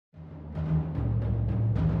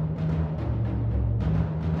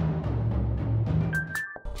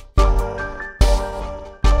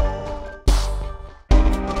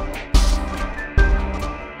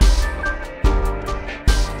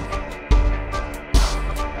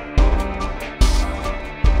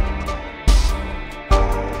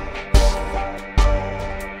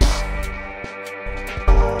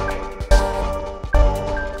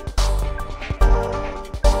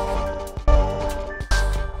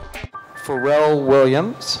Pharrell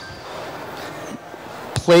Williams.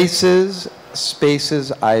 Places,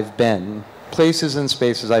 Spaces I've Been. Places and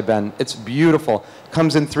Spaces I've Been. It's beautiful.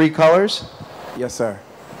 Comes in 3 colors. Yes, sir.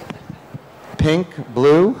 Pink,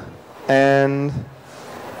 blue, and...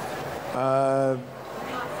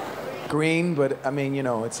 Green, but I mean, you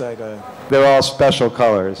know, it's like a... They're all special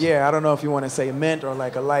colors. Yeah, I don't know if you want to say mint or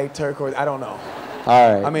like a light turquoise. I don't know.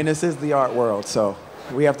 All right. I mean, this is the art world, so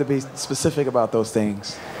we have to be specific about those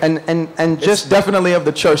things. And just... It's definitely of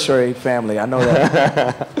the Church family. I know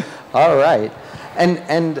that. All right.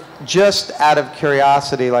 And just out of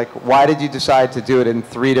curiosity, like, why did you decide to do it in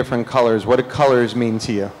 3 different colors? What do colors mean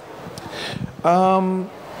to you? I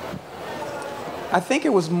think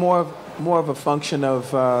it was more of a function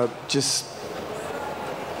of just,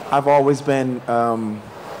 I've always been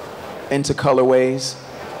into colorways,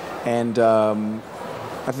 and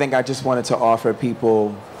I think I just wanted to offer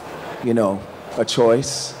people, you know, a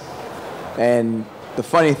choice. And the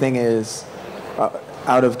funny thing is,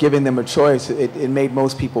 out of giving them a choice, it made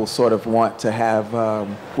most people sort of want to have,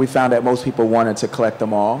 we found that most people wanted to collect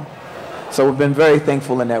them all. So we've been very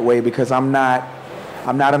thankful in that way, because I'm not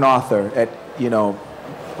an author at, you know,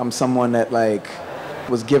 I'm someone that like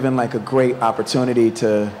was given like a great opportunity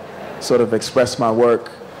to sort of express my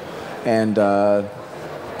work, and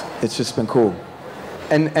it's just been cool.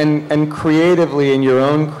 And creatively, in your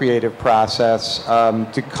own creative process,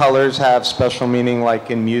 do colors have special meaning, like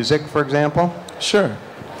in music, for example? Sure.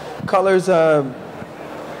 Colors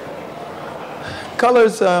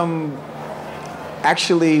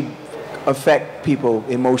actually affect people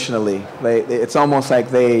emotionally. It's almost like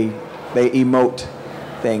they emote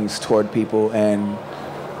things toward people, and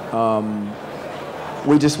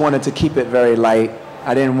we just wanted to keep it very light.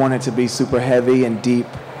 I didn't want it to be super heavy and deep,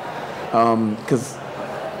 because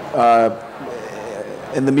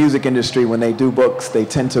in the music industry, when they do books, they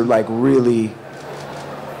tend to like really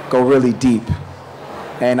go really deep,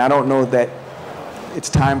 and I don't know that it's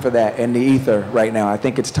time for that in the ether right now. I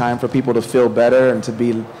think it's time for people to feel better and to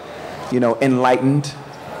be, you know, enlightened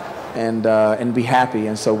and be happy.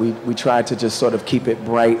 And so we try to just sort of keep it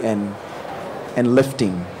bright and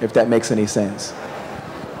lifting, if that makes any sense.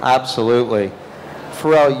 Absolutely.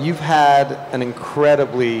 Pharrell, you've had an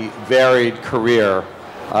incredibly varied career.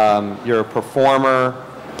 You're a performer,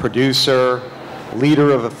 producer,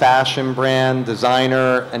 leader of a fashion brand,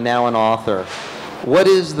 designer, and now an author. What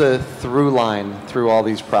is the through line through all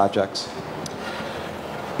these projects?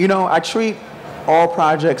 You know, I treat all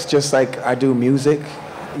projects just like I do music.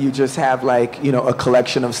 You just have like, you know, a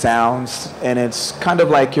collection of sounds, and it's kind of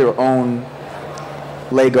like your own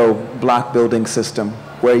Lego block building system,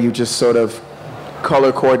 where you just sort of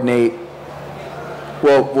color coordinate.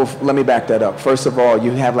 Well, let me back that up. First of all,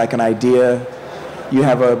 you have like an idea. You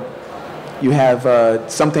have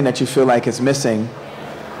something that you feel like is missing,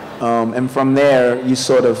 and from there you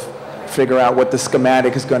sort of figure out what the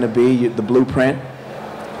schematic is going to be, the blueprint,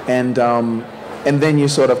 and then you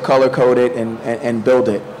sort of color code it and build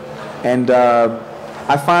it. And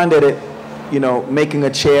I find that you know, making a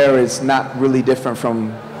chair is not really different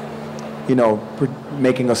from, you know,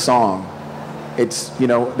 making a song. It's, you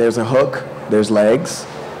know, there's a hook, there's legs,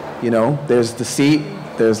 you know, there's the seat,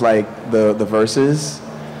 there's like the verses,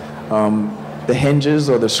 the hinges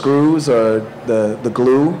or the screws or the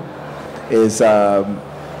glue is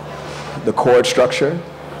the chord structure.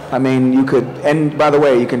 I mean, you could, and by the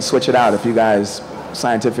way, you can switch it out if you guys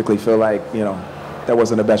scientifically feel like, you know, that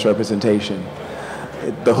wasn't the best representation.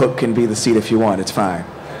 The hook can be the seat if you want, it's fine.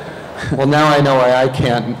 Well, now I know why I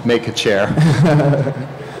can't make a chair.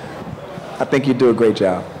 I think you do a great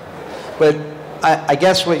job. But I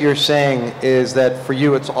guess what you're saying is that for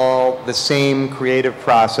you it's all the same creative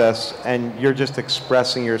process, and you're just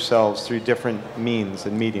expressing yourselves through different means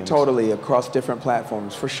and mediums. Totally, across different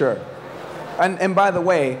platforms, for sure. And by the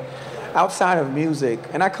way, outside of music,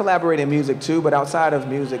 and I collaborate in music too, but outside of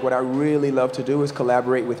music, what I really love to do is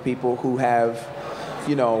collaborate with people who have,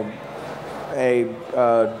 you know,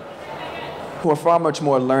 who are far much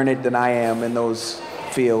more learned than I am in those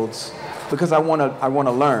fields, because I want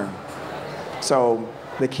to learn. So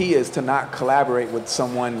the key is to not collaborate with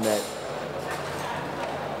someone that,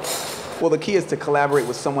 well, the key is to collaborate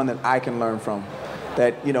with someone that I can learn from.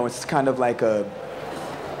 That, you know, it's kind of like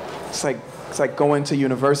it's like going to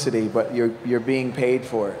university, but you're being paid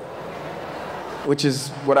for it. Which is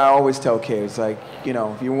what I always tell kids, like, you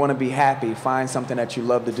know, if you want to be happy, find something that you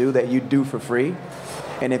love to do, that you do for free.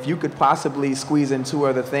 And if you could possibly squeeze in 2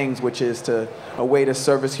 other things, which is a way to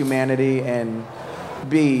service humanity, and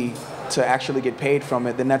B, to actually get paid from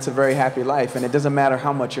it, then that's a very happy life. And it doesn't matter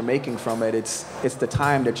how much you're making from it, it's the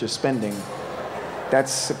time that you're spending.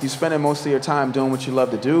 if you're spending most of your time doing what you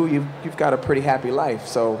love to do, you've got a pretty happy life.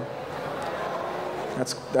 So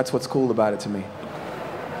that's what's cool about it to me.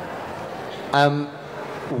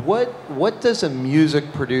 What does a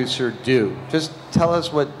music producer do? Just tell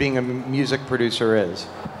us what being a music producer is.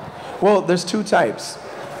 Well, there's two types.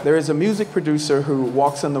 There is a music producer who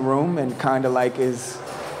walks in the room and kind of like is,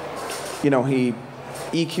 he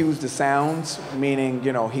EQs the sounds, meaning,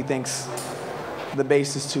 he thinks the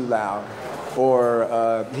bass is too loud,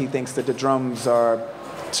 or he thinks that the drums are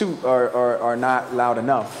not loud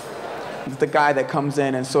enough. It's the guy that comes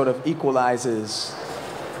in and sort of equalizes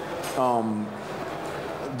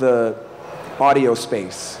the audio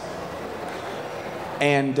space,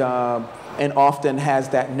 and often has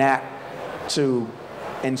that knack to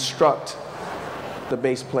instruct the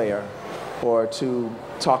bass player or to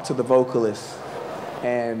talk to the vocalist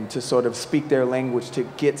and to sort of speak their language to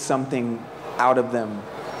get something out of them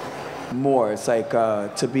more. It's like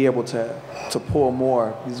to be able to pull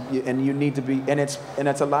more, and you need to be, and it's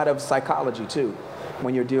a lot of psychology too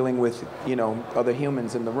when you're dealing with other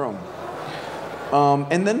humans in the room.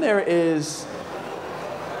 And then there is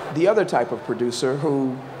the other type of producer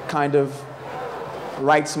who kind of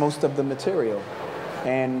writes most of the material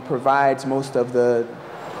and provides most of the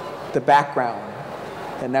background,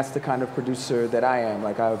 and that's the kind of producer that I am.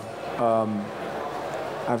 Like I've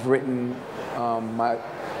written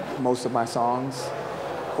most of my songs,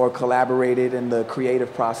 or collaborated in the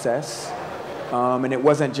creative process, and it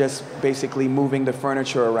wasn't just basically moving the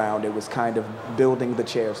furniture around. It was kind of building the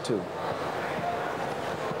chairs too.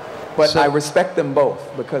 But I respect them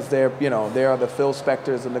both because they are the Phil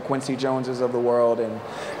Spectors and the Quincy Joneses of the world, and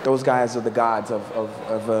those guys are the gods of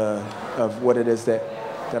what it is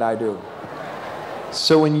that I do.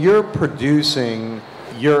 So when you're producing,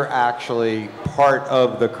 you're actually part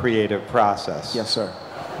of the creative process. Yes, sir.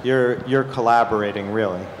 You're collaborating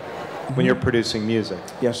really when you're producing music.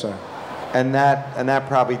 Yes, sir. And that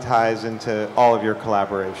probably ties into all of your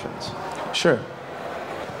collaborations. Sure.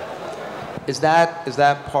 Is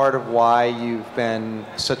that part of why you've been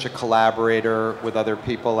such a collaborator with other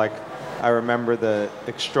people? Like, I remember the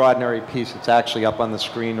extraordinary piece, it's actually up on the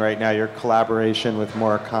screen right now, your collaboration with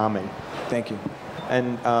Murakami. Thank you.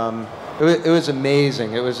 And it was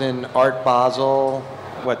amazing. It was in Art Basel,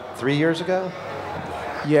 3 years ago?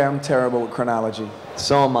 Yeah, I'm terrible with chronology.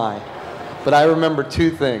 So am I. But I remember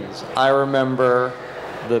two things. I remember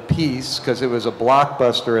the piece, because it was a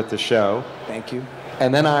blockbuster at the show. Thank you.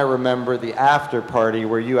 And then I remember the after party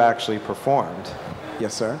where you actually performed.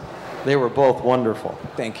 Yes, sir. They were both wonderful.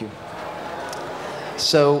 Thank you.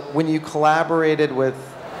 So when you collaborated with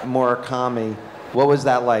Murakami, what was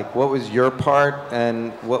that like? What was your part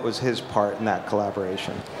and what was his part in that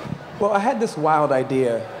collaboration? Well, I had this wild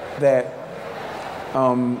idea that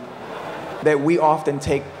we often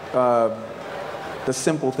take the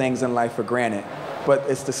simple things in life for granted, but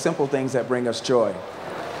it's the simple things that bring us joy.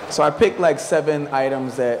 So I picked like 7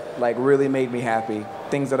 items that like really made me happy,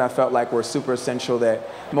 things that I felt like were super essential that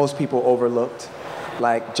most people overlooked,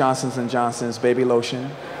 like Johnson's & Johnson's baby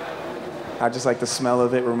lotion. I just like the smell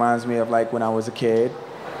of it, reminds me of like when I was a kid.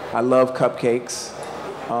 I love cupcakes.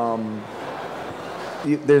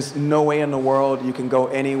 There's no way in the world you can go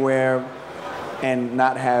anywhere and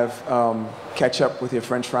not have ketchup with your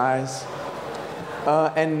French fries.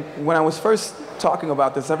 And when I was first talking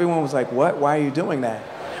about this, everyone was like, what? Why are you doing that?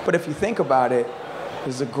 But if you think about it,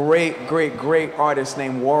 there's a great, great, great artist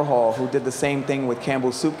named Warhol who did the same thing with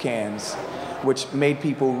Campbell's soup cans, which made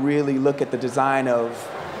people really look at the design of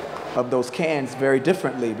those cans very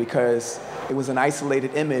differently because it was an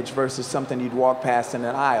isolated image versus something you'd walk past in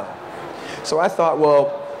an aisle. So I thought,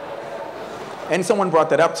 well, and someone brought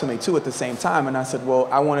that up to me too at the same time, and I said, well,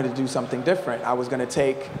 I wanted to do something different. I was going to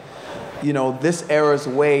take this era's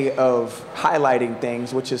way of highlighting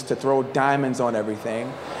things, which is to throw diamonds on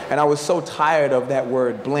everything. And I was so tired of that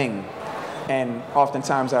word bling. And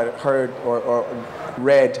oftentimes I heard or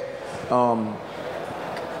read,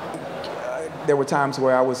 there were times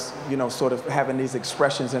where I was, sort of having these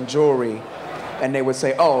expressions in jewelry, and they would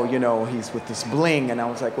say, oh, he's with this bling. And I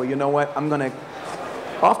was like, well, you know what?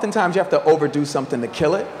 Oftentimes you have to overdo something to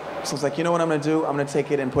kill it. So I was like, you know what I'm going to do? I'm going to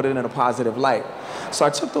take it and put it in a positive light. So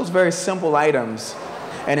I took those very simple items,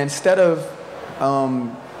 and instead of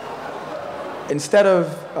doing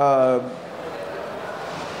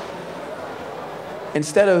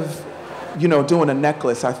a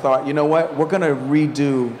necklace, I thought, you know what? We're going to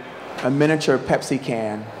redo a miniature Pepsi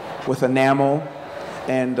can with enamel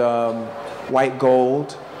and white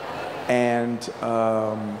gold and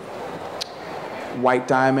white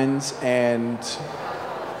diamonds, and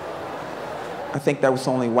I think that was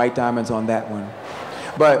only white diamonds on that one.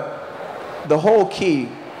 But the whole key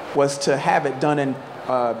was to have it done in,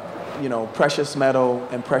 precious metal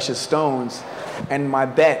and precious stones. And my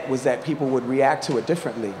bet was that people would react to it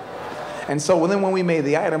differently. And so then when we made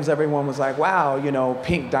the items, everyone was like, wow,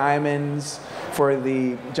 pink diamonds for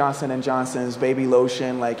the Johnson & Johnson's baby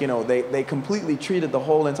lotion. Like, they completely treated the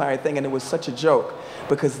whole entire thing, and it was such a joke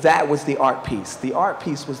because that was the art piece. The art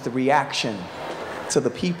piece was the reaction to the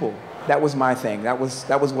people. That was my thing. That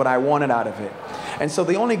was what I wanted out of it. And so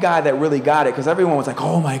the only guy that really got it, because everyone was like,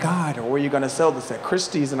 oh my God, where are you going to sell this at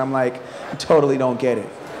Christie's? And I'm like, I totally don't get it.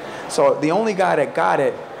 So the only guy that got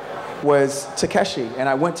it was Takeshi. And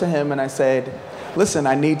I went to him and I said, listen,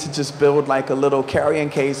 I need to just build like a little carrying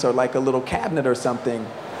case or like a little cabinet or something.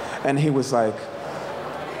 And he was like,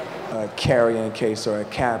 a carrying case or a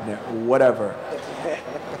cabinet, whatever.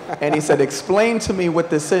 And he said, explain to me what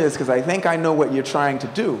this is, because I think I know what you're trying to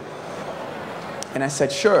do. And I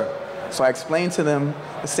said, sure. So I explained to them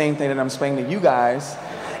the same thing that I'm explaining to you guys,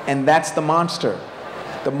 and that's the monster.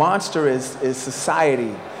 The monster is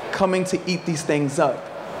society coming to eat these things up,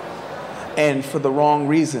 and for the wrong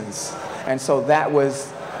reasons. And so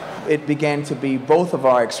it began to be both of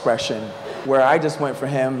our expression, where I just went for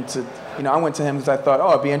him to, I went to him because I thought,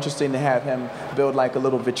 oh, it'd be interesting to have him build like a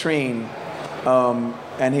little vitrine.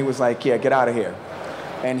 And he was like, yeah, get out of here.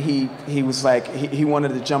 And he was like, he wanted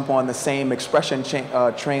to jump on the same expression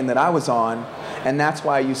train that I was on. And that's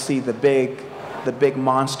why you see the big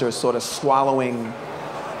monster sort of swallowing,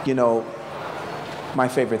 my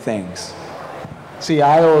favorite things. See,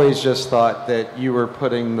 I always just thought that you were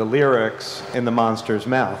putting the lyrics in the monster's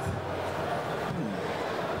mouth.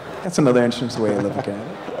 That's another interesting way to look at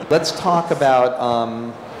it. Let's talk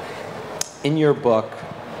about, in your book,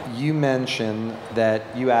 you mentioned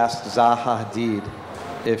that you asked Zaha Hadid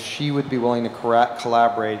if she would be willing to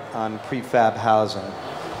collaborate on prefab housing.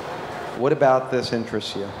 What about this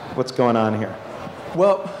interests you? What's going on here?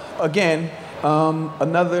 Well, again,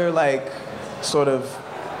 another like sort of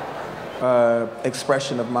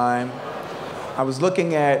expression of mine. I was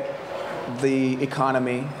looking at the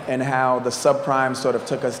economy and how the subprime sort of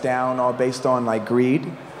took us down, all based on like greed.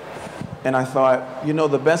 And I thought,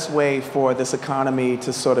 the best way for this economy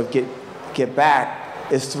to sort of get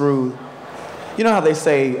back is through, how they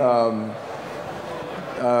say,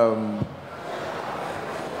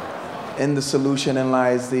 in the solution and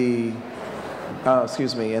lies the,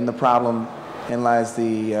 in the problem and lies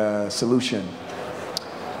the solution.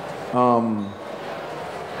 I'm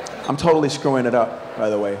totally screwing it up, by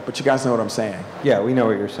the way, but you guys know what I'm saying. Yeah, we know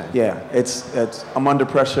what you're saying. Yeah, I'm under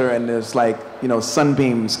pressure and there's like,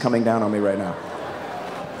 sunbeams coming down on me right now.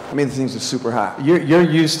 I mean, the things are super hot. You're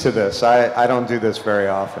used to this. I don't do this very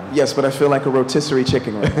often. Yes, but I feel like a rotisserie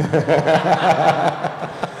chicken right now.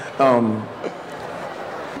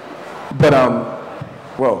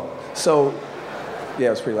 Whoa. So, yeah,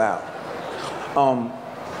 it was pretty loud.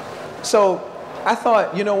 So I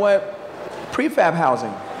thought, you know what? Prefab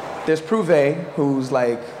housing. There's Prouvé, who's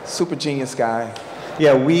like super genius guy.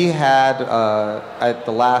 Yeah, we had, at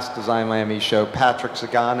the last Design Miami show, Patrick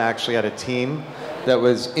Zagan actually had a team that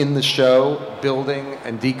was in the show building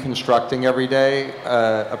and deconstructing every day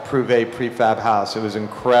a Prouvé prefab house. It was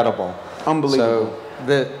incredible. Unbelievable.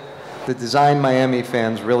 So the Design Miami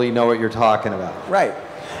fans really know what you're talking about. Right.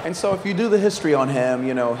 And so if you do the history on him,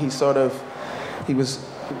 he was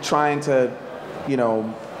trying to,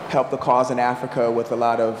 help the cause in Africa with a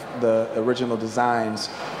lot of the original designs.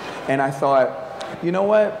 And I thought, you know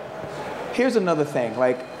what? Here's another thing.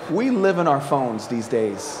 Like, we live in our phones these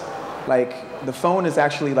days. Like, the phone is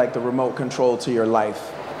actually like the remote control to your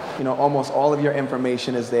life. Almost all of your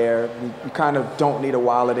information is there. You kind of don't need a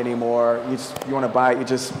wallet anymore. You want to buy it, you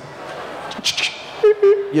just,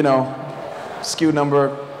 SKU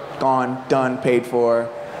number, gone, done, paid for.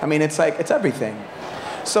 I mean, it's everything.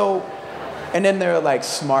 So, and then there are like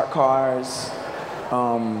smart cars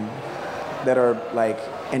that are like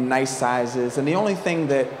in nice sizes. And the only thing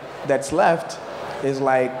that's left is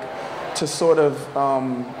like to sort of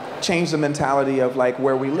change the mentality of like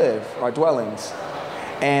where we live, our dwellings.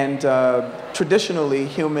 And traditionally,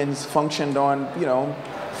 humans functioned on,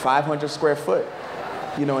 500 square foot,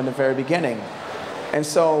 in the very beginning. And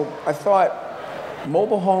so I thought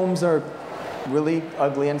mobile homes are really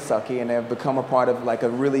ugly and sucky, and they've become a part of like a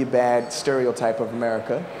really bad stereotype of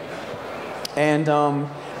America. And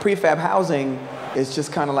prefab housing is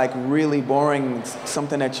just kind of like really boring,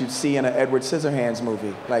 something that you'd see in an Edward Scissorhands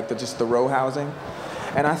movie, like just the row housing.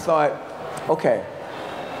 And I thought, okay,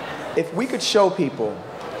 if we could show people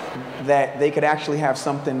that they could actually have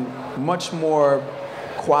something much more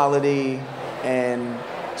quality and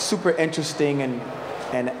super interesting and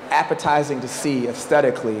and appetizing to see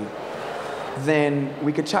aesthetically, then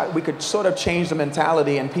we could sort of change the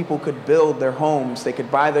mentality, and people could build their homes. They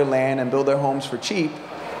could buy their land and build their homes for cheap,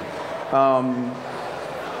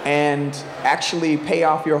 and actually pay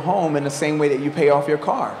off your home in the same way that you pay off your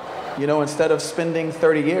car. You know, instead of spending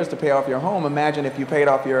 30 years to pay off your home, imagine if you paid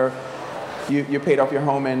off your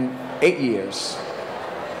home in 8 years.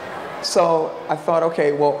 So I thought,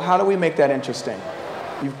 okay, well, how do we make that interesting?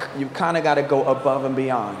 You've kind of got to go above and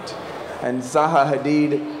beyond. And Zaha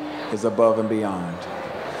Hadid is above and beyond.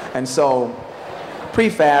 And so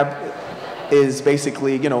prefab is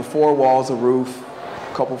basically, you know, 4 walls, a roof,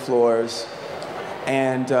 a couple floors,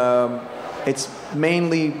 and it's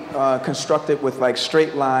mainly constructed with like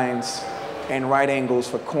straight lines and right angles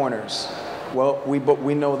for corners. Well, we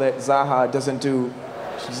know that Zaha doesn't do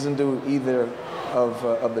either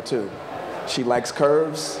of the two. She likes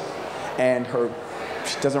curves, and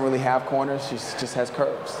she doesn't really have corners. She just has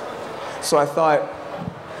curves. So I thought,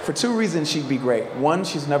 for 2 reasons, she'd be great. One,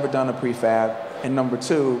 she's never done a prefab, and number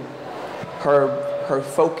 2, her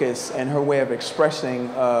focus and her way of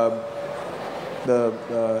expressing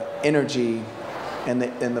the energy and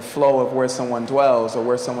the flow of where someone dwells or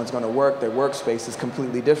where someone's going to work, their workspace, is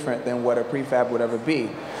completely different than what a prefab would ever be.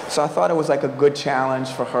 So I thought it was like a good challenge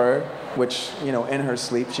for her, which, you know, in her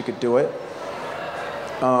sleep she could do it.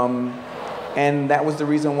 And that was the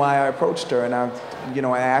reason why I approached her, and I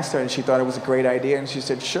asked her, and she thought it was a great idea, and she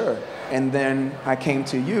said sure. And then I came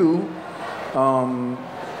to you,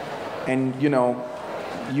 and you know,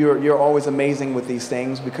 you're always amazing with these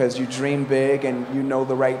things because you dream big and you know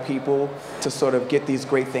the right people to sort of get these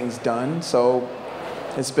great things done. So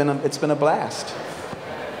it's been a blast.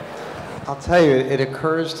 I'll tell you, it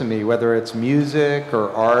occurs to me, whether it's music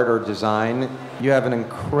or art or design, you have an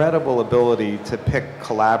incredible ability to pick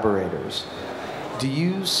collaborators. Do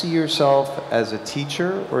you see yourself as a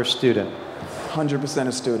teacher or a student? 100%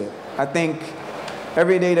 a student. I think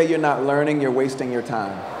every day that you're not learning, you're wasting your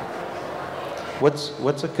time. What's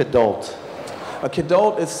a kidult? A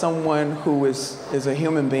kidult is someone who is a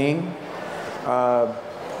human being.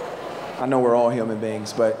 I know we're all human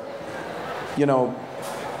beings, but you know,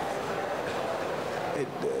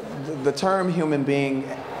 the term human being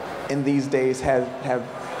in these days have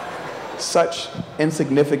such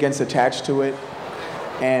insignificance attached to it,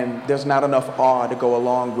 and there's not enough awe to go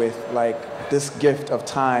along with like this gift of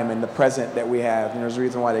time and the present that we have. And there's a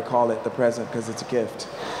reason why they call it the present, because it's a gift.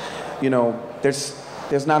 You know, there's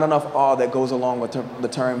not enough awe that goes along with the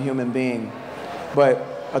term human being. But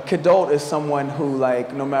a kidult is someone who,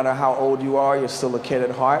 like, no matter how old you are, you're still a kid at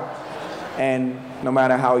heart. And no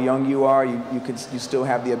matter how young you are, you still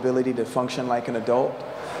have the ability to function like an adult.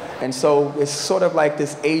 And so it's sort of like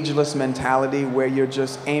this ageless mentality where you're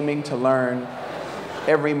just aiming to learn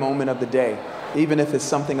every moment of the day, even if it's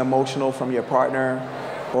something emotional from your partner,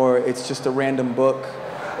 or it's just a random book,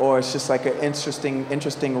 or it's just like an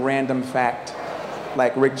interesting random fact,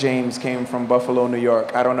 like Rick James came from Buffalo, New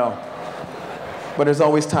York. I don't know. But there's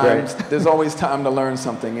always time. Right. There's always time to learn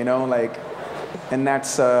something, you know, like, and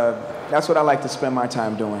that's what I like to spend my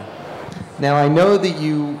time doing. Now, I know that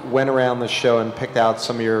you went around the show and picked out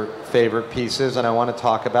some of your favorite pieces, and I want to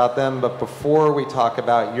talk about them. But before we talk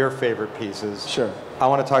about your favorite pieces, sure, I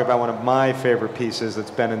want to talk about one of my favorite pieces that's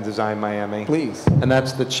been in Design Miami. Please. And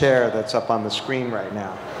that's the chair that's up on the screen right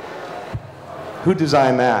now. Who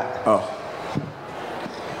designed that? Oh.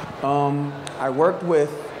 I worked with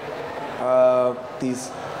these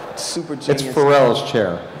super genius. It's Pharrell's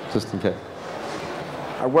chair, just in case.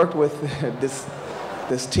 I worked with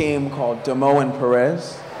this team called Demo and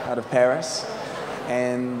Perez out of Paris,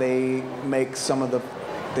 and they make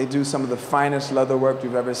they do some of the finest leather work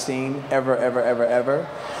you've ever seen, ever.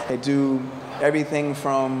 They do everything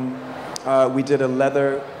from, we did a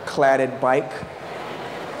leather cladded bike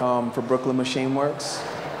for Brooklyn Machine Works.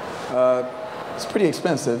 It's pretty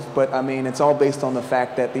expensive, but I mean, it's all based on the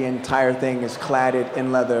fact that the entire thing is cladded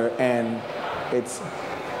in leather and it's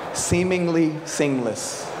seemingly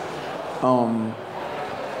seamless. On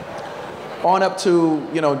up to,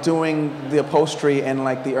 you know, doing the upholstery and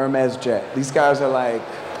like the Hermes jet. These guys are like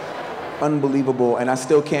unbelievable, and I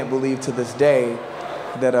still can't believe to this day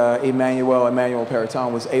that Emmanuel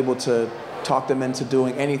Periton was able to talk them into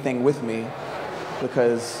doing anything with me,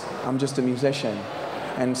 because I'm just a musician.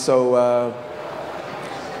 And so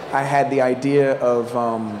I had the idea of,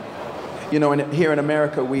 you know, here in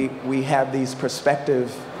America, we have these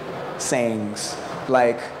perspective sayings,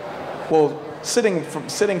 like, well, sitting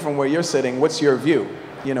from where you're sitting, what's your view?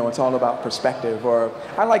 You know, it's all about perspective. Or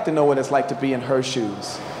I like to know what it's like to be in her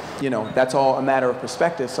shoes. You know, that's all a matter of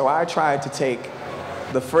perspective. So I tried to take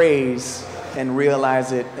the phrase and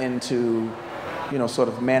realize it into, sort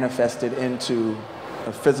of manifest it into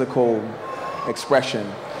a physical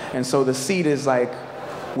expression. And so the seat is like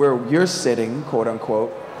where you're sitting, quote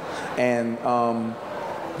unquote, and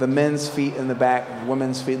the men's feet in the back,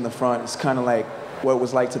 women's feet in the front. It's kind of like what it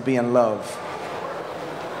was like to be in love.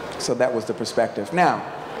 So that was the perspective. Now,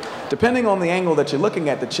 depending on the angle that you're looking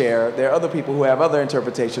at the chair, there are other people who have other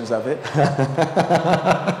interpretations of it.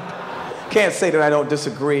 Can't say that I don't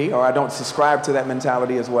disagree or I don't subscribe to that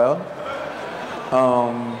mentality as well.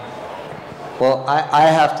 Well, I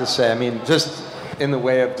have to say, I mean, just in the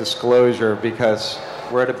way of disclosure, because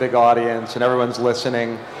we're at a big audience and everyone's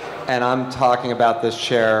listening, and I'm talking about this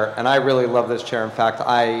chair, and I really love this chair. In fact,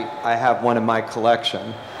 I have one in my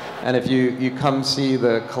collection. And if you come see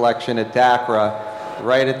the collection at DACRA,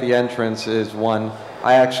 right at the entrance is one.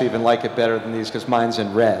 I actually even like it better than these because mine's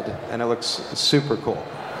in red, and it looks super cool.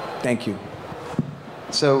 Thank you.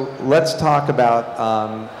 So let's talk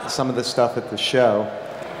about some of the stuff at the show.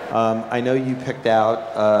 I know you picked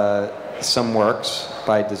out some works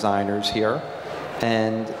by designers here,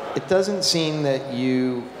 and it doesn't seem that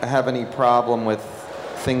you have any problem with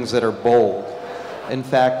things that are bold. In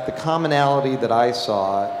fact, the commonality that I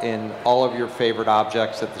saw in all of your favorite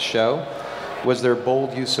objects at the show was their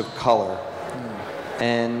bold use of color.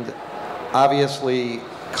 And obviously,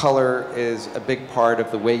 color is a big part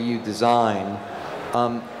of the way you design.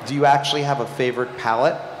 Do you actually have a favorite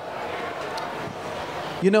palette?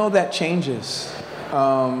 That changes.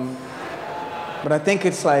 But I think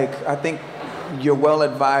I think you're well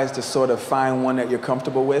advised to sort of find one that you're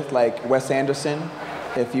comfortable with, like Wes Anderson.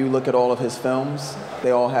 If you look at all of his films,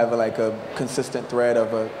 they all have like a consistent thread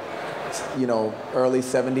of a, early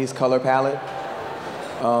 70s color palette.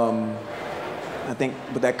 I think,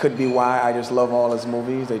 but that could be why I just love all his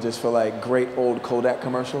movies. They just feel like great old Kodak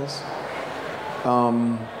commercials.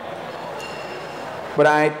 But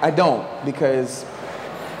I don't, because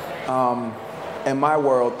in my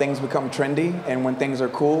world, things become trendy, and when things are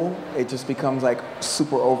cool, it just becomes like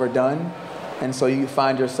super overdone. And so you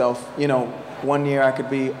find yourself, one year I could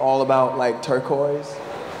be all about like turquoise,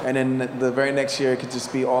 and then the very next year it could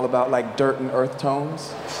just be all about like dirt and earth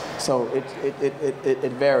tones. So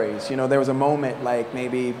it varies. There was a moment like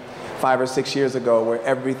maybe 5 or 6 years ago where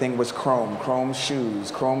everything was chrome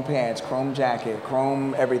shoes, chrome pants, chrome jacket,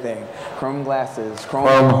 chrome everything, chrome glasses,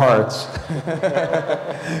 chrome hearts,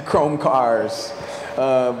 chrome cars.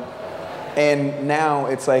 And now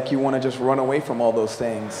it's like you want to just run away from all those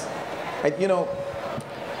things.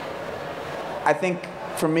 I think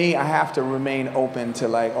for me, I have to remain open to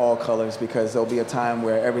like all colors, because there'll be a time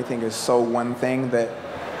where everything is so one thing that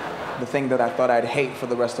the thing that I thought I'd hate for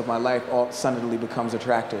the rest of my life all suddenly becomes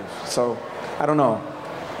attractive. So I don't know.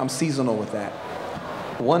 I'm seasonal with that.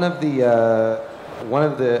 One of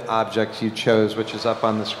the objects you chose, which is up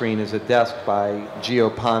on the screen, is a desk by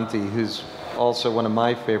Gio Ponti, who's also one of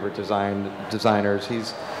my favorite designers.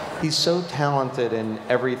 He's so talented in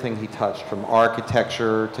everything he touched, from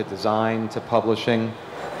architecture to design to publishing.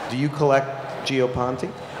 Do you collect Gio Ponti?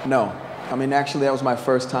 No. I mean, actually, that was my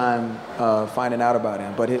first time finding out about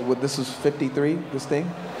him. But this was 53, this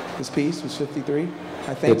piece was 53,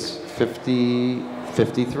 I think. It's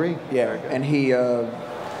 53. Yeah, and he,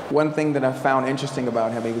 one thing that I found interesting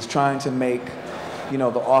about him, he was trying to make,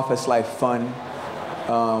 the office life fun,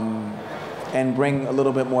 and bring a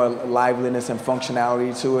little bit more liveliness and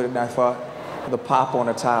functionality to it. And I thought the pop on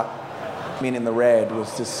the top, meaning the red,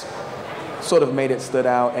 was just sort of made it stood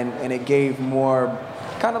out, and it gave more,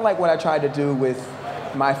 kind of like what I tried to do with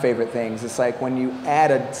my favorite things. It's like when you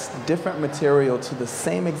add a different material to the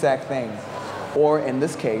same exact thing, or in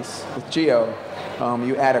this case, with Gio,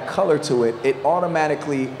 you add a color to it, it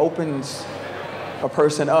automatically opens a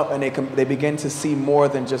person up, and they begin to see more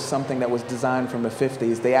than just something that was designed from the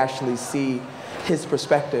 50s. They actually see his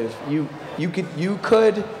perspective. You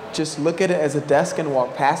could just look at it as a desk and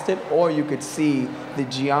walk past it, or you could see the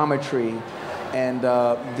geometry and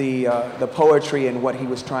the poetry in what he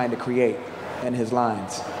was trying to create in his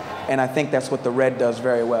lines. And I think that's what the red does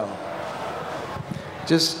very well.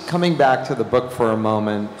 Just coming back to the book for a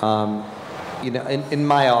moment, in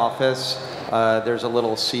my office, there's a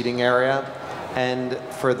little seating area. And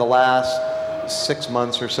for the last 6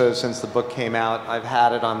 months or so since the book came out, I've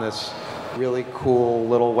had it on this really cool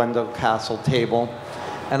little Wendell Castle table.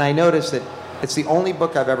 And I noticed that it's the only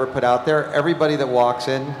book I've ever put out there. Everybody that walks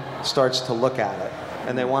in starts to look at it.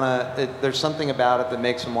 And they want to, there's something about it that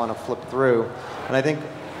makes them want to flip through. And I think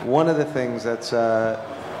one of the things that's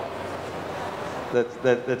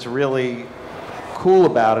really cool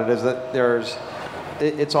about it is that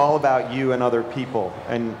it's all about you and other people.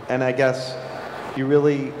 And I guess you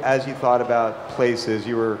really, as you thought about places,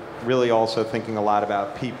 you were really also thinking a lot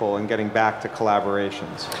about people and getting back to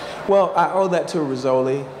collaborations. Well, I owe that to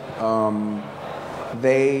Rizzoli.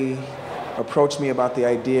 They approached me about the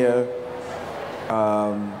idea,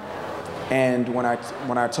 and when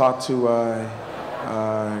I talked to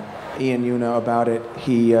Ian Yuna about it,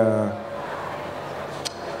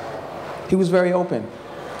 he was very open,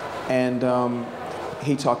 and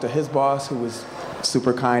he talked to his boss, who was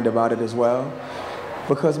super kind about it as well.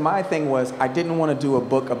 Because my thing was, I didn't want to do a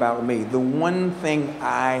book about me. The one thing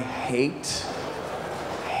I hate,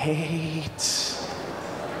 H-A-T,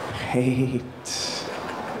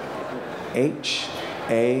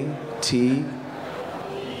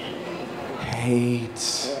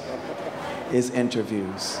 hate, is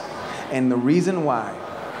interviews. And the reason why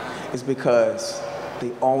is because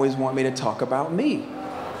they always want me to talk about me.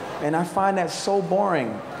 And I find that so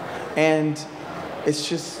boring. And it's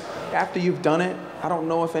just, after you've done it, I don't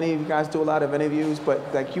know if any of you guys do a lot of interviews,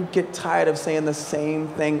 but like you get tired of saying the same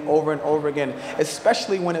thing over and over again,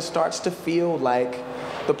 especially when it starts to feel like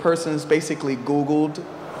the person's basically Googled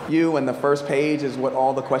you and the first page is what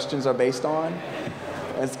all the questions are based on.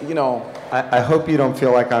 As, you know. I hope you don't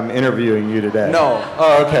feel like I'm interviewing you today. No.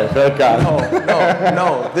 Oh, okay, thank God.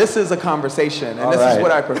 No. This is a conversation, and this is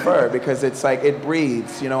what I prefer because it's like it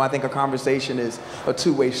breathes. You know, I think a conversation is a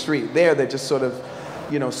two-way street. There, they're just sort of,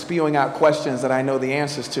 you know, spewing out questions that I know the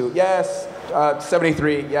answers to. Yes,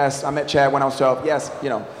 73, yes, I met Chad when I was 12, yes, you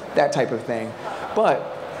know, that type of thing.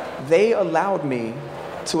 But they allowed me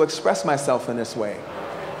to express myself in this way.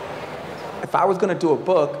 If I was going to do a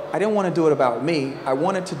book, I didn't want to do it about me. I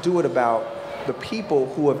wanted to do it about the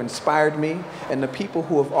people who have inspired me and the people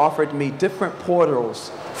who have offered me different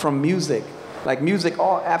portals from music. Like music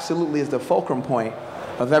absolutely is the fulcrum point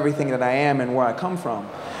of everything that I am and where I come from.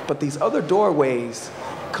 But these other doorways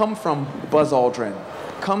come from Buzz Aldrin,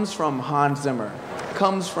 comes from Hans Zimmer,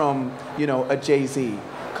 comes from, you know, a Jay-Z,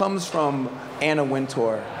 comes from Anna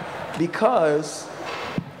Wintour, because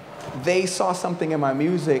they saw something in my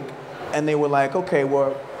music and they were like, okay,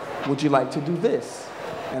 well, would you like to do this?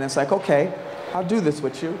 And it's like, okay, I'll do this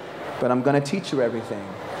with you, but I'm gonna teach you everything.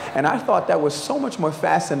 And I thought that was so much more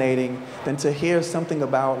fascinating than to hear something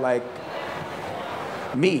about like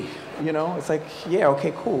me, you know? It's like, yeah,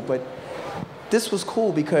 okay, cool, but this was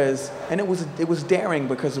cool because, and it was daring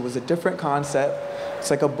because it was a different concept. It's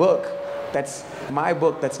like a book that's my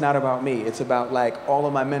book that's not about me. It's about like all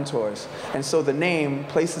of my mentors. And so the name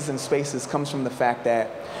Places and Spaces comes from the fact that,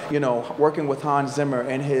 you know, working with Hans Zimmer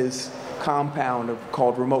and his compound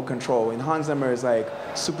called Remote Control. And Hans Zimmer is like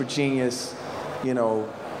super genius, you know,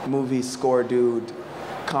 movie score dude,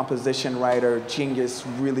 composition writer, genius,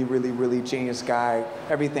 really, really, really genius guy.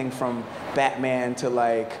 Everything from Batman to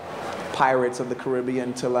like Pirates of the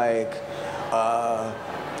Caribbean to like,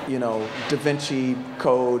 you know, Da Vinci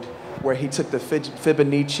Code, where he took the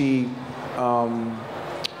Fibonacci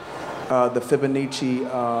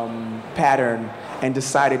pattern and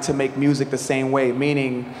decided to make music the same way,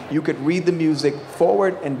 meaning you could read the music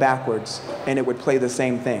forward and backwards and it would play the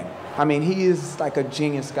same thing. I mean, he is like a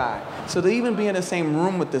genius guy. So to even be in the same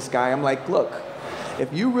room with this guy, I'm like, look,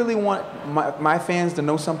 if you really want my fans to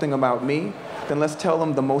know something about me, then let's tell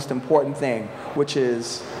them the most important thing, which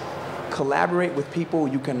is collaborate with people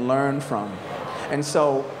you can learn from. And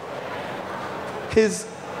so his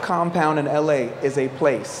compound in LA is a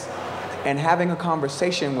place, and having a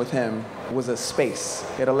conversation with him was a space.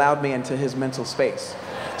 It allowed me into his mental space.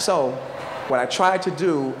 So what I tried to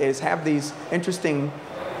do is have these interesting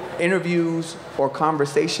interviews or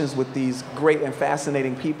conversations with these great and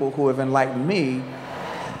fascinating people who have enlightened me.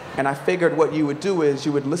 And I figured what you would do is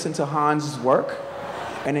you would listen to Hans's work,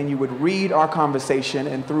 and then you would read our conversation,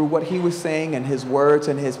 and through what he was saying and his words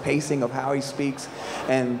and his pacing of how he speaks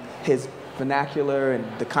and his vernacular and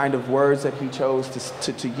the kind of words that he chose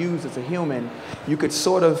to use as a human, you could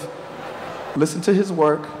sort of listen to his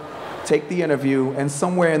work, take the interview, and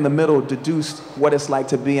somewhere in the middle deduce what it's like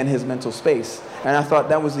to be in his mental space. And I thought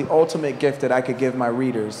that was the ultimate gift that I could give my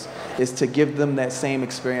readers, is to give them that same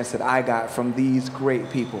experience that I got from these great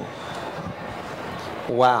people.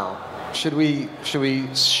 Wow. Should we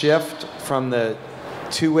shift from the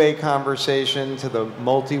two-way conversation to the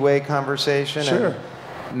multi-way conversation? Sure. And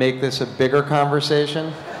make this a bigger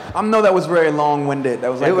conversation? I know that was very long-winded. That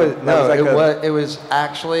was like it was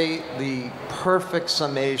actually the perfect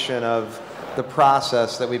summation of the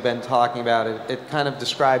process that we've been talking about. It kind of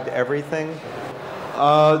described everything.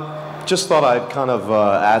 Just thought I'd kind of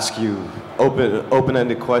ask you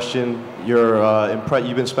open-ended question. You've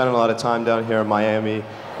been spending a lot of time down here in Miami.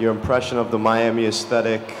 Your impression of the Miami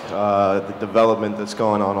aesthetic, the development that's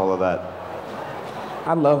going on, all of that.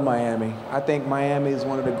 I love Miami. I think Miami is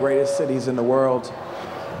one of the greatest cities in the world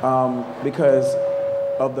because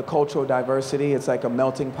of the cultural diversity. It's like a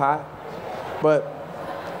melting pot. But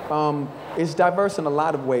it's diverse in a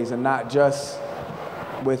lot of ways, and not just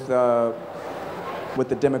with the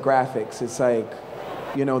demographics. It's like,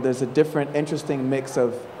 you know, there's a different, interesting mix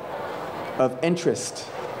of interest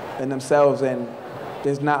in themselves, and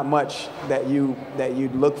there's not much that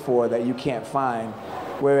you'd look for that you can't find.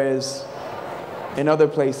 Whereas in other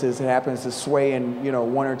places, it happens to sway in, you know,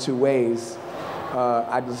 one or two ways.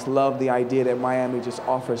 I just love the idea that Miami just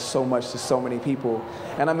offers so much to so many people.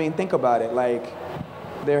 And I mean, think about it, like,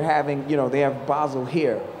 they're having, you know, they have Basel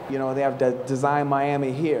here, you know, they have Design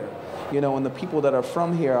Miami here, you know, and the people that are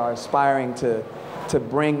from here are aspiring to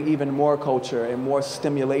bring even more culture and more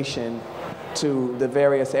stimulation to the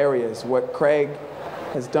various areas. What Craig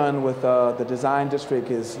has done with the design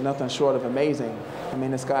district is nothing short of amazing. I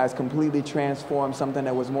mean, this guy has completely transformed something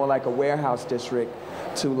that was more like a warehouse district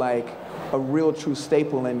to like a real true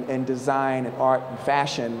staple in design and art and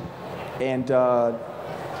fashion. And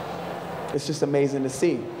it's just amazing to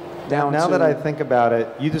see. Now that I think about it,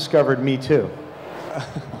 you discovered me too.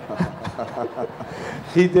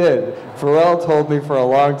 He did. Pharrell told me for a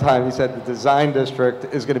long time, he said the design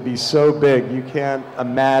district is going to be so big, you can't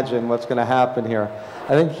imagine what's going to happen here. I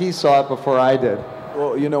think he saw it before I did.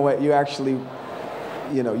 Well, you know what, you actually,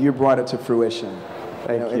 you know, you brought it to fruition.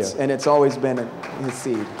 Thank you. And it's always been his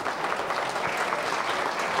seed.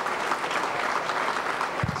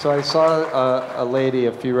 So I saw a lady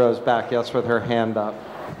a few rows back, yes, with her hand up.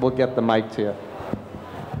 We'll get the mic to you.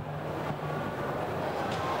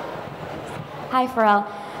 Hi, Pharrell.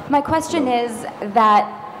 My question is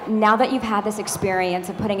that now that you've had this experience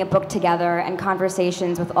of putting a book together and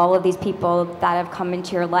conversations with all of these people that have come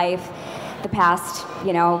into your life the past,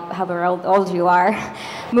 you know, however old you are,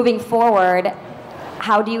 moving forward,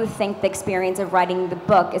 how do you think the experience of writing the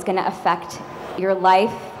book is going to affect your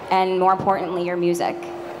life and, more importantly, your music?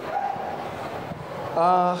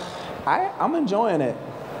 I'm enjoying it.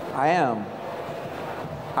 I am.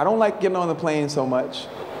 I don't like getting on the plane so much,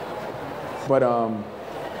 but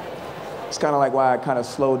it's kind of like why I kind of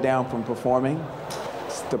slowed down from performing.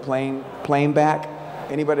 It's the plane back.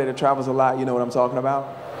 Anybody that travels a lot, you know what I'm talking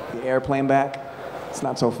about. The airplane back. It's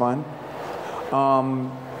not so fun.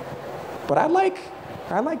 But I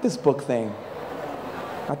like this book thing.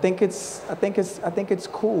 I think it's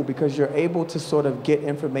cool because you're able to sort of get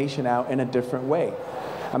information out in a different way.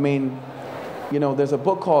 I mean, you know, there's a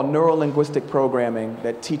book called Neuro-Linguistic Programming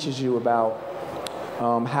that teaches you about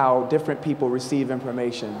how different people receive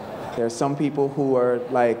information. There are some people who are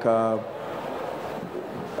like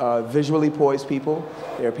visually poised people.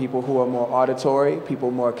 There are people who are more auditory, people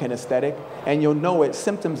more kinesthetic. And you'll know it,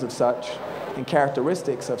 symptoms of such and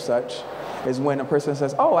characteristics of such is when a person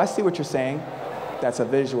says, oh, I see what you're saying. That's a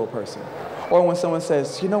visual person. Or when someone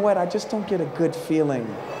says, you know what, I just don't get a good feeling.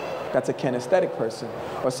 That's a kinesthetic person.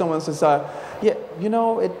 Or someone says, yeah, you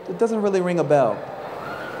know, it doesn't really ring a bell.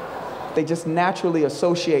 They just naturally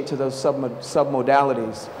associate to those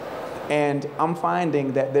submodalities. And I'm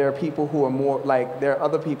finding that there are people who are more, like, there are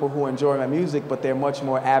other people who enjoy my music, but they're much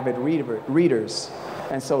more avid readers.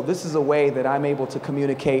 And so this is a way that I'm able to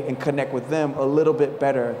communicate and connect with them a little bit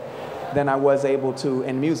better than I was able to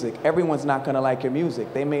in music. Everyone's not gonna like your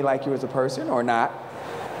music. They may like you as a person or not,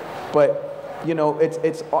 but you know,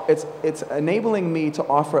 it's enabling me to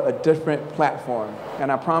offer a different platform.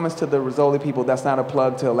 And I promise to the Rizzoli people that's not a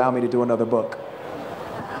plug to allow me to do another book.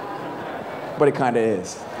 But it kinda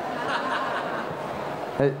is.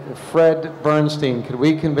 Hey, Fred Bernstein, could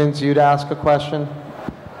we convince you to ask a question?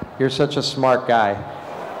 You're such a smart guy.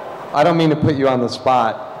 I don't mean to put you on the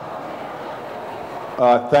spot.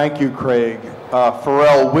 Thank you, Craig.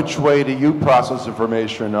 Pharrell, which way do you process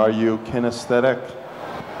information? Are you kinesthetic,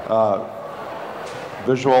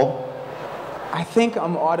 visual? I think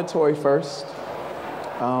I'm auditory first.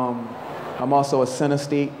 I'm also a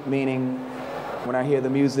synesthete, meaning when I hear the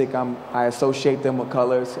music, I associate them with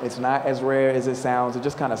colors. It's not as rare as it sounds. It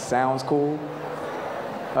just kind of sounds cool.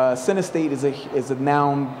 Synesthete is a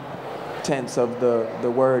noun tense of the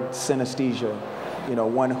word synesthesia. You know,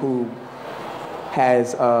 one who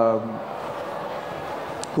has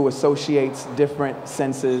who associates different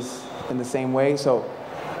senses in the same way. So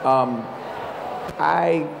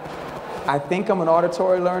I think I'm an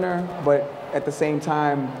auditory learner, but at the same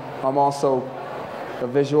time, I'm also a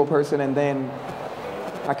visual person, and then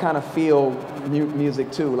I kind of feel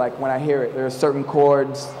music too. Like when I hear it, there are certain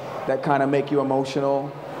chords that kind of make you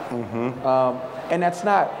emotional. Mm-hmm. And that's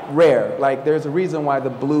not rare. Like there's a reason why the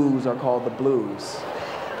blues are called the blues.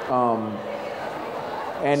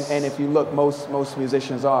 And if you look, most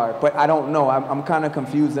musicians are. But I don't know. I'm kind of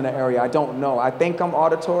confused in the area. I don't know. I think I'm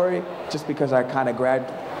auditory just because I kind of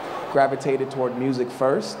gravitated toward music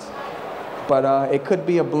first. But it could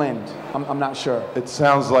be a blend. I'm not sure. It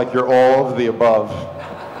sounds like you're all of the above.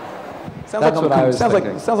 That's what I was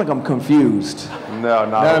thinking. Sounds like I'm confused. No,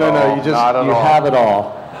 not at all. No. You have it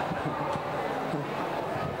all.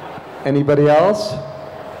 Anybody else?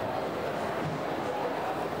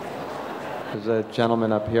 There's a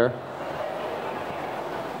gentleman up here.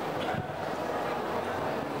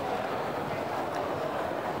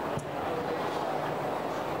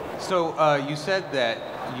 So you said that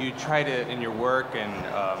you try to, in your work and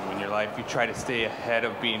in your life, you try to stay ahead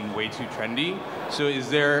of being way too trendy. So is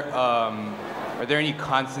there, are there any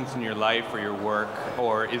constants in your life or your work,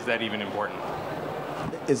 or is that even important?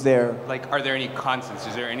 Is there? Like, are there any constants?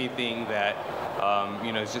 Is there anything that,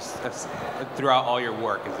 you know, is just throughout all your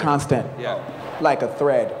work? Is there, constant? Yeah. Like a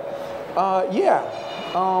thread? Yeah.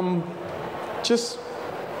 Just,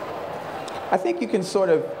 I think you can sort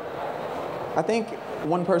of, I think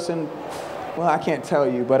one person, well, I can't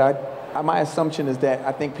tell you, but my assumption is that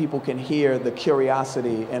I think people can hear the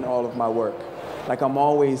curiosity in all of my work. Like I'm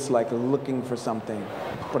always like looking for something,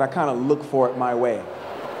 but I kind of look for it my way.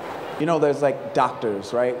 You know, there's like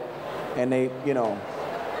doctors, right? And they, you know,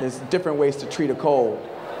 there's different ways to treat a cold,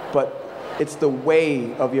 but it's the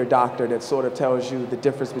way of your doctor that sort of tells you the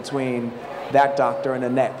difference between that doctor and the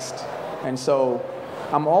next. And so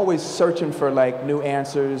I'm always searching for like new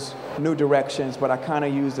answers, new directions, but I kind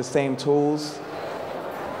of use the same tools.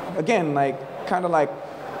 Again, like kind of like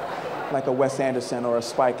a Wes Anderson or a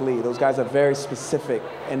Spike Lee. Those guys are very specific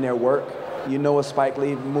in their work. You know a Spike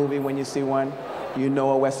Lee movie when you see one. You know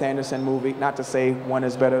a Wes Anderson movie. Not to say one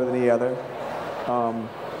is better than the other,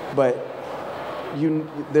 but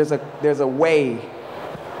there's a way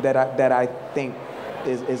that I think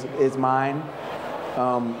is mine.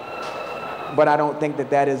 But I don't think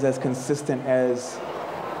that is as consistent as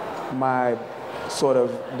my sort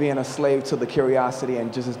of being a slave to the curiosity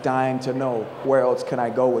and just dying to know where else can I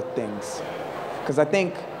go with things. Because I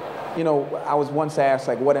think, you know, I was once asked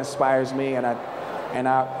like what inspires me, and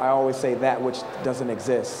I always say that which doesn't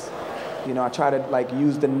exist. You know, I try to like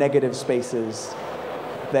use the negative spaces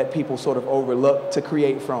that people sort of overlook to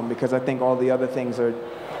create from, because I think all the other things are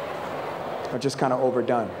just kind of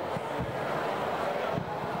overdone.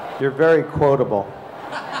 You're very quotable.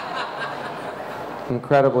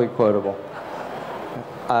 Incredibly quotable.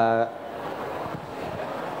 I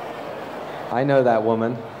know that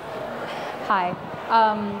woman. Hi.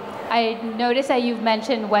 I noticed that you've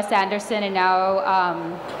mentioned Wes Anderson, and now,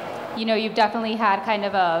 you know, you've definitely had kind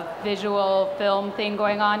of a visual film thing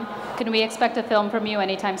going on. Can we expect a film from you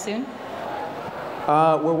anytime soon?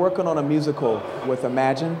 We're working on a musical with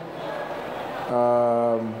Imagine.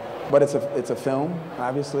 But it's a film,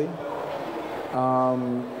 obviously,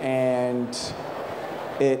 and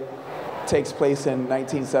it takes place in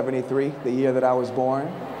 1973, the year that I was born,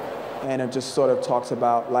 and it just sort of talks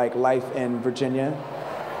about like life in Virginia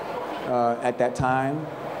at that time,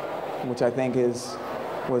 which I think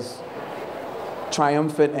was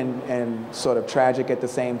triumphant and sort of tragic at the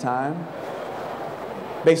same time,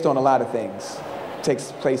 based on a lot of things. It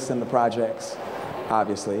takes place in the projects,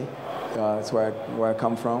 obviously. That's where I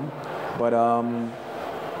come from, but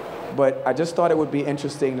I just thought it would be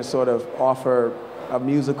interesting to sort of offer a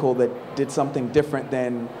musical that did something different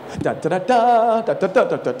than da da da da da da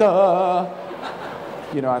da da da.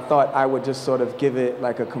 You know, I thought I would just sort of give it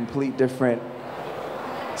like a complete different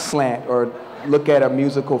slant, or look at a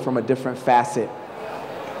musical from a different facet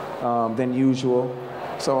than usual.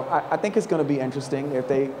 So I think it's going to be interesting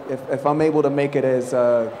if I'm able to make it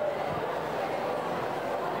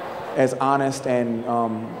as honest and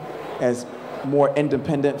as more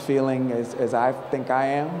independent feeling as I think I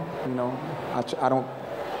am. You know, I don't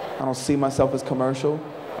see myself as commercial.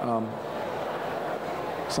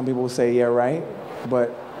 Some people will say, yeah, right,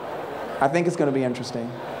 but I think it's going to be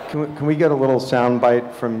interesting. Can we get a little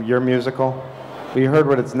soundbite from your musical? We heard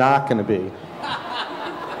what it's not going to be.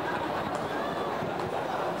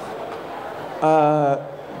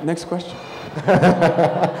 Next question.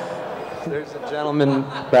 There's a gentleman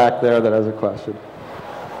back there that has a question.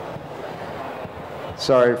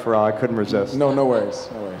 Sorry, Pharrell, I couldn't resist. No worries,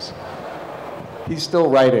 no worries. He's still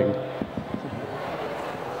writing.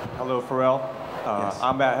 Hello, Pharrell. Yes.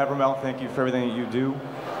 I'm Matt Hebermel. Thank you for everything that you do.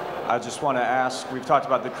 I just want to ask, we've talked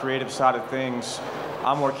about the creative side of things.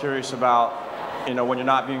 I'm more curious about, you know, when you're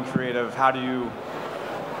not being creative, how do you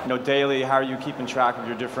know, daily, how are you keeping track of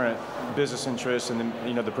your different business interests and then,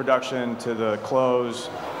 you know, the production to the close,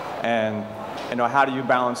 and, you know, how do you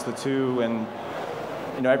balance the two? And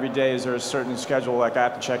every day, is there a certain schedule, like I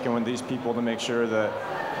have to check in with these people to make sure that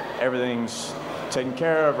everything's taken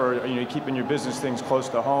care of, or you keeping your business things close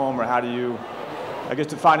to home, or how do you, I guess,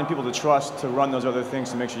 to finding people to trust to run those other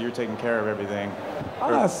things to make sure you're taking care of everything?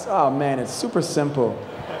 Oh man, it's super simple.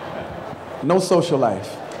 No social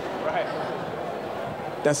life. Right.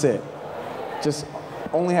 That's it. Just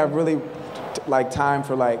only have really time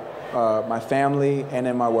for my family and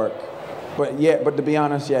then my work. But to be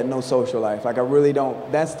honest, no social life. Like I really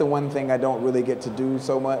don't, that's the one thing I don't really get to do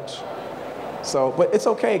so much. So, but it's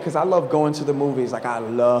okay because I love going to the movies. Like I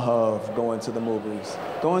love going to the movies.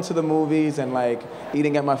 Going to the movies and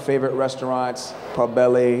eating at my favorite restaurants, Pub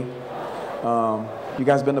Belly. You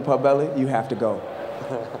guys been to Pub Belly? You have to go.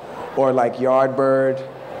 Or Yardbird,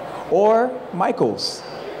 or Michael's.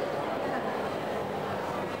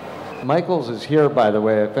 Michael's is here, by the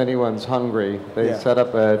way, if anyone's hungry. They set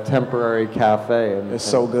up a temporary cafe in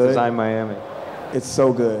so good. Design Miami. It's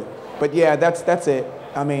so good. But yeah, that's it.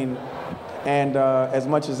 I mean, and as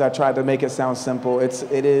much as I tried to make it sound simple, it's a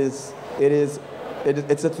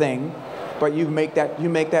thing. But you make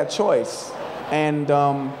that choice, and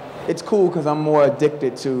it's cool because I'm more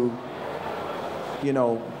addicted to,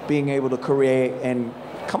 being able to create. And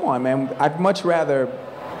come on, man, I'd much rather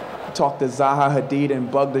talk to Zaha Hadid and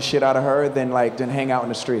bug the shit out of her than hang out in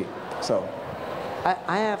the street. So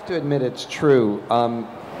I have to admit it's true.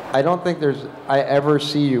 I don't think I ever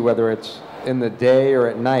see you, whether it's in the day or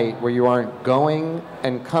at night, where you aren't going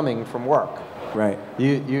and coming from work. Right.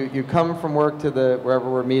 You come from work to wherever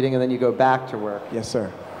we're meeting, and then you go back to work. Yes,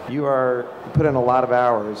 sir. You put in a lot of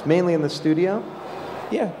hours, mainly in the studio?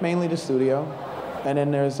 Yeah, mainly the studio. And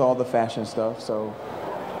then there's all the fashion stuff,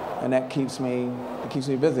 and that keeps me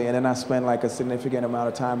busy. And then I spend a significant amount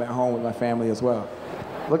of time at home with my family as well.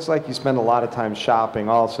 Looks like you spend a lot of time shopping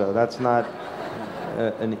also. That's not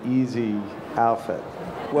an easy outfit.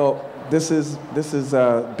 Well, this is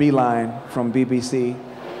Beeline from BBC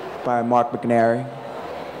by Mark McNary.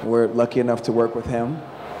 We're lucky enough to work with him.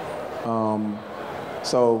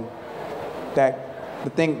 So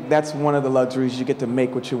that's one of the luxuries. You get to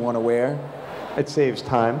make what you want to wear. It saves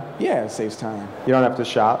time. Yeah, it saves time. You don't have to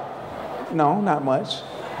shop? No, not much.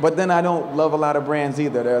 But then I don't love a lot of brands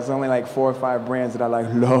either. There's only 4 or 5 brands that I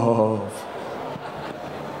love.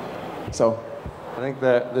 So. I think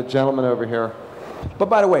the gentleman over here. But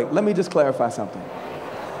by the way, let me just clarify something.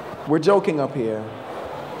 We're joking up here,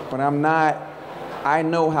 but I'm not, I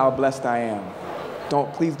know how blessed I am.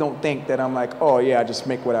 Please don't think that I'm oh yeah, I just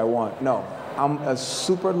make what I want. No, I'm a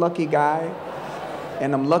super lucky guy.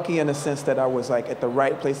 And I'm lucky in the sense that I was at the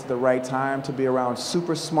right place at the right time to be around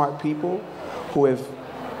super smart people who have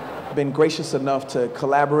been gracious enough to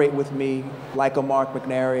collaborate with me, like a Mark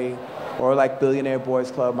McNary, or Billionaire Boys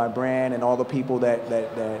Club, my brand, and all the people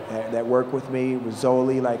that work with me,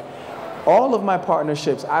 Rizzoli, all of my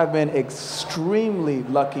partnerships, I've been extremely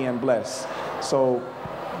lucky and blessed. So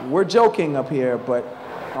we're joking up here, but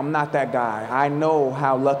I'm not that guy. I know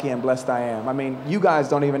how lucky and blessed I am. I mean, you guys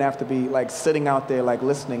don't even have to be sitting out there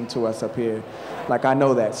listening to us up here. I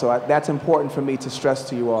know that. So that's important for me to stress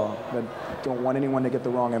to you all. I don't want anyone to get the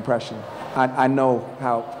wrong impression. I know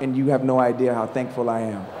how, and you have no idea how thankful I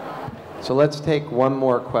am. So let's take one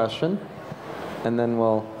more question, and then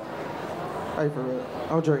we'll. Hey,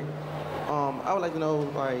 I'm Drake. I would like to know,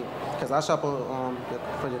 because I shop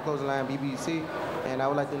for your clothing line, BBC, and I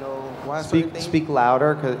would like to know why certain things. Speak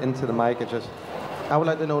louder into the mic. I would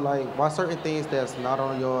like to know, why certain things that's not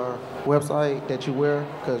on your website that you wear,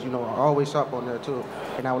 because, I always shop on there, too.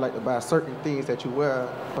 And I would like to buy certain things that you wear,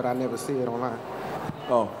 but I never see it online.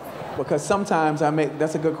 Oh, because sometimes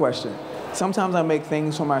that's a good question. Sometimes I make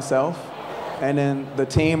things for myself, and then the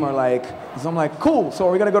team are so I'm cool, so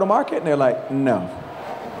are we going to go to market? And they're no.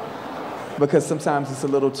 Because sometimes it's a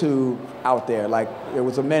little too out there. There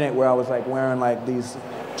was a minute where I was wearing these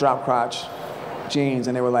drop crotch jeans,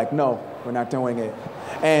 and they were no, we're not doing it.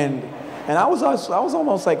 And I was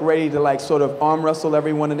almost ready to sort of arm wrestle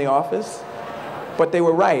everyone in the office, but they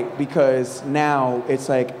were right, because now it's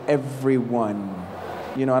everyone.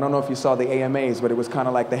 I don't know if you saw the AMAs, but it was kind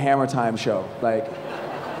of the Hammer Time show,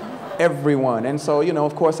 everyone. And so,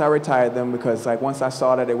 of course I retired them, because once I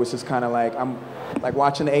saw that, it was just kind of I'm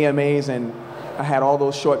watching the AMAs, and I had all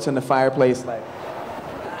those shorts in the fireplace,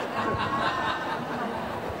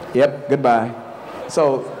 yep, goodbye.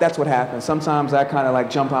 So that's what happens. Sometimes I kind of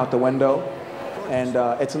jump out the window, and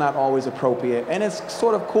it's not always appropriate. And it's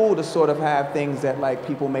sort of cool to sort of have things that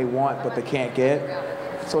people may want but they can't get.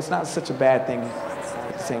 So it's not such a bad thing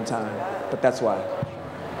at the same time, but that's why.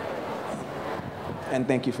 And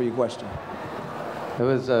thank you for your question. It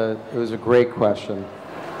was a great question.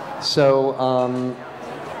 So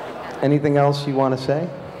Anything else you want to say?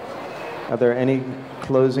 Are there any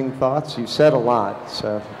closing thoughts? You said a lot,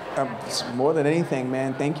 so. It's more than anything,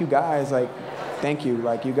 man, thank you guys. Like, thank you.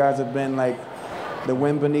 Like, you guys have been like the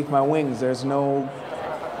wind beneath my wings. There's none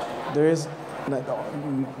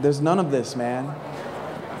of this, man.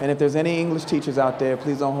 And if there's any English teachers out there,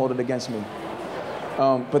 please don't hold it against me.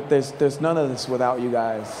 But there's none of this without you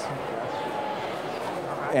guys.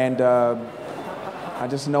 And I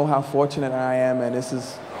just know how fortunate I am, and this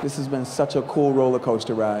has been such a cool roller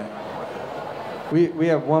coaster ride. We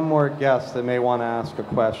have one more guest that may want to ask a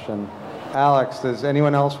question. Alex, does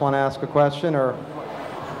anyone else want to ask a question, or?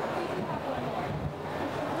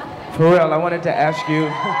 Pharrell, I wanted to ask you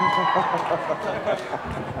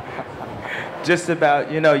just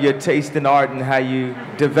about, your taste in art and how you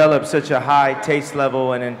develop such a high taste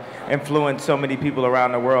level and influence so many people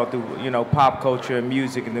around the world through, pop culture and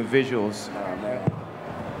music and the visuals. Oh, man.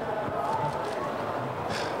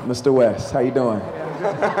 Mr. West, how you doing?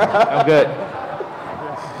 I'm good.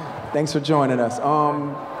 Thanks for joining us.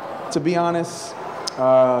 To be honest,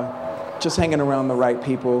 just hanging around the right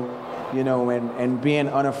people, and being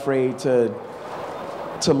unafraid to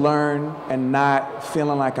learn and not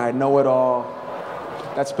feeling like I know it all.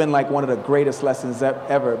 That's been like one of the greatest lessons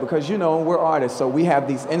ever, because we're artists, so we have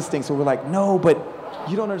these instincts where we're like, no, but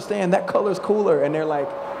you don't understand, that color's cooler. And they're like,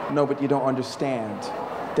 no, but you don't understand.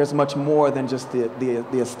 There's much more than just the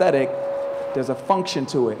aesthetic. There's a function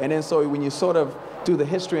to it. And then so when you sort of do the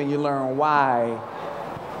history and you learn why,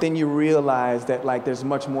 then you realize that like there's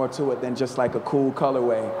much more to it than just like a cool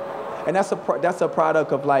colorway. And that's a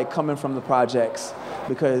product of like coming from the projects,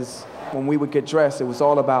 because when we would get dressed, it was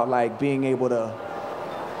all about like being able to,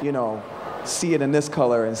 see it in this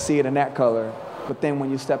color and see it in that color. But then when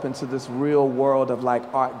you step into this real world of like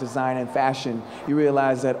art, design, and fashion, you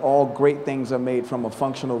realize that all great things are made from a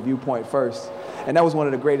functional viewpoint first. And that was one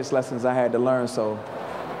of the greatest lessons I had to learn, so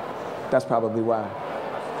that's probably why.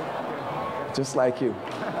 Just like you.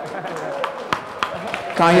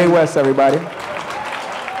 Kanye West, everybody.